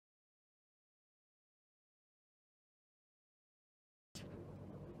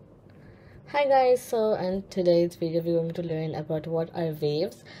Hi guys, so in today's video we're going to learn about what are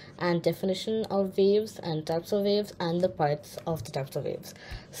waves and definition of waves and types of waves and the parts of the types of waves.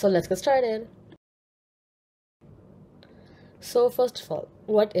 So let's get started. So first of all,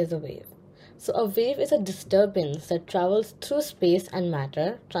 what is a wave? So a wave is a disturbance that travels through space and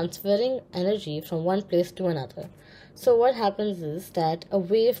matter, transferring energy from one place to another. So what happens is that a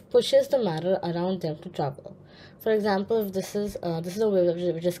wave pushes the matter around them to travel. For example, if this is a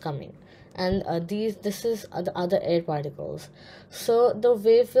wave which is coming, and this is the other air particles. So the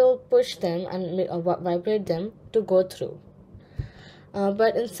wave will push them and vibrate them to go through.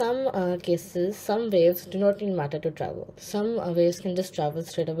 But in some cases, some waves do not need matter to travel. Some waves can just travel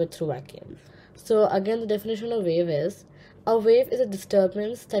straight away through vacuum. So again, the definition of wave is a wave is a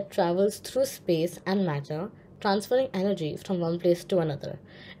disturbance that travels through space and matter, transferring energy from one place to another.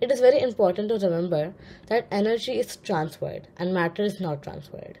 It is very important to remember that energy is transferred and matter is not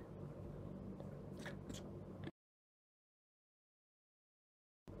transferred.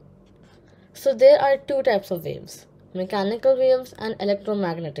 So there are two types of waves, mechanical waves and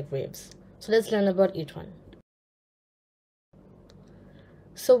electromagnetic waves. So let's learn about each one.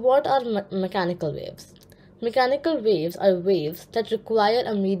 So what are mechanical waves? Mechanical waves are waves that require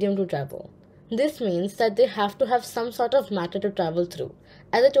a medium to travel. This means that they have to have some sort of matter to travel through.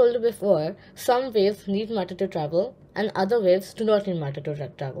 As I told you before, some waves need matter to travel and other waves do not need matter to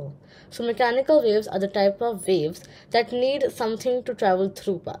travel. So mechanical waves are the type of waves that need something to travel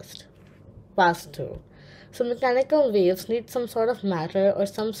pass through. So mechanical waves need some sort of matter or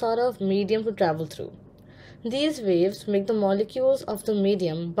some sort of medium to travel through. These waves make the molecules of the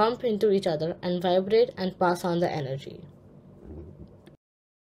medium bump into each other and vibrate and pass on the energy.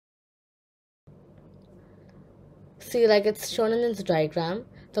 See, like it's shown in this diagram,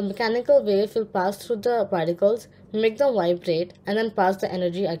 the mechanical wave will pass through the particles, make them vibrate, and then pass the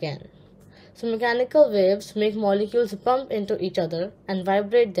energy again. So mechanical waves make molecules bump into each other and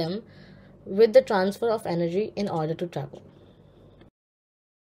vibrate them with the transfer of energy in order to travel.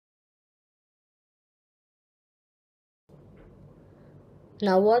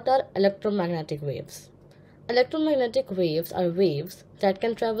 Now, what are electromagnetic waves? Electromagnetic waves are waves that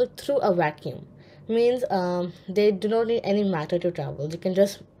can travel through a vacuum. Means they do not need any matter to travel. They can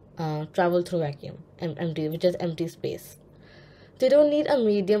just travel through vacuum, empty, which is empty space. They don't need a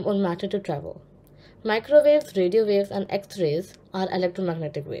medium or matter to travel. Microwaves, radio waves, and X-rays are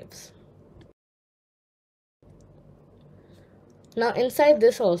electromagnetic waves. Now, inside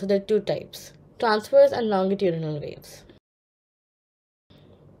this also there are two types: transverse and longitudinal waves.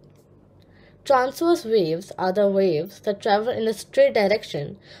 Transverse waves are the waves that travel in a straight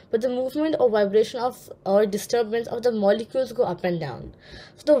direction, but the movement or vibration of or disturbance of the molecules go up and down.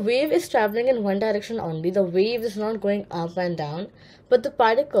 So the wave is traveling in one direction only. The wave is not going up and down, but the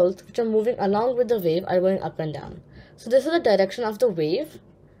particles which are moving along with the wave are going up and down. So this is the direction of the wave,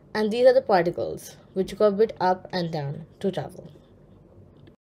 and these are the particles which go a bit up and down to travel.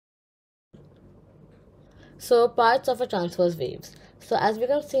 So parts of a transverse waves. So as we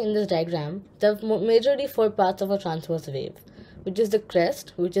can see in this diagram, there are majorly four parts of a transverse wave, which is the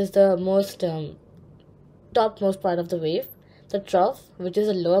crest, which is the most topmost part of the wave, the trough, which is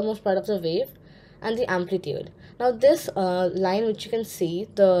the lowermost part of the wave, and the amplitude. Now this line which you can see,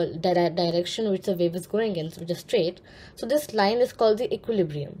 the direction which the wave is going in, which is straight, so this line is called the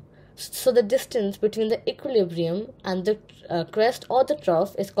equilibrium. So the distance between the equilibrium and the crest or the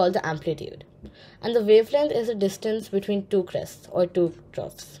trough is called the amplitude. And the wavelength is the distance between two crests or two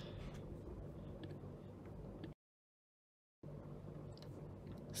troughs.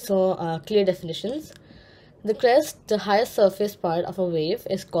 So clear definitions. The crest, the highest surface part of a wave,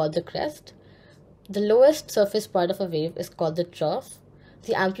 is called the crest. The lowest surface part of a wave is called the trough.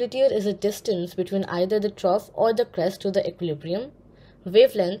 The amplitude is the distance between either the trough or the crest to the equilibrium.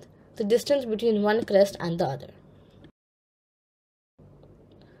 Wavelength, the distance between one crest and the other.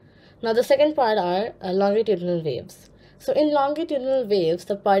 Now the second part are longitudinal waves. So in longitudinal waves,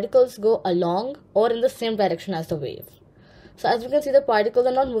 the particles go along or in the same direction as the wave. So as you can see, the particles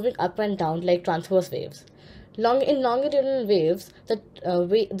are not moving up and down like transverse waves. In longitudinal waves,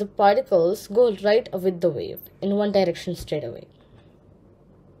 the particles go right with the wave in one direction straight away.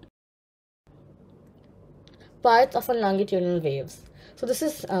 Parts of a longitudinal waves. So this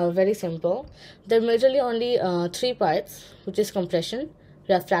is very simple. There are majorly only three parts, which is compression,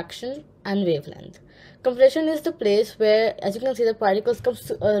 refraction, and wavelength. Compression is the place where, as you can see, the particles come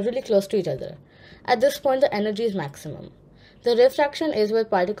really close to each other. At this point, the energy is maximum. The refraction is where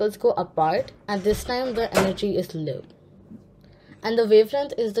particles go apart, and this time the energy is low. And the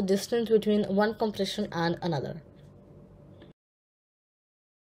wavelength is the distance between one compression and another.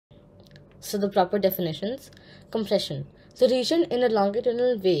 So the proper definitions: compression, the region in a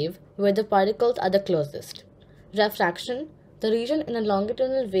longitudinal wave where the particles are the closest. Refraction, the region in a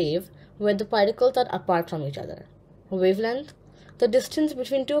longitudinal wave where the particles are apart from each other. Wavelength, the distance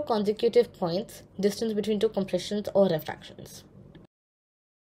between two consecutive points, distance between two compressions or refractions.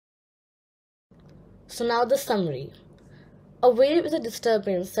 So now the summary. A wave is a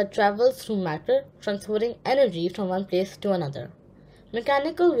disturbance that travels through matter, transferring energy from one place to another.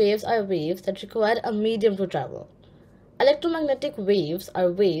 Mechanical waves are waves that require a medium to travel. Electromagnetic waves are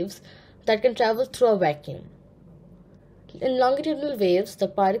waves that can travel through a vacuum. In longitudinal waves, the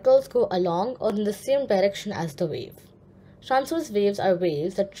particles go along or in the same direction as the wave. Transverse waves are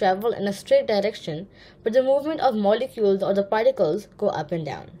waves that travel in a straight direction, but the movement of molecules or the particles go up and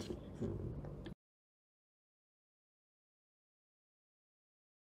down.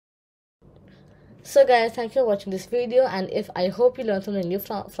 So guys, thank you for watching this video, and if I hope you learned something new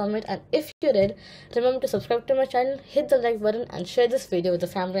from it, and if you did, remember to subscribe to my channel, hit the like button and share this video with the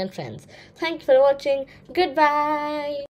family and friends. Thank you for watching. Goodbye.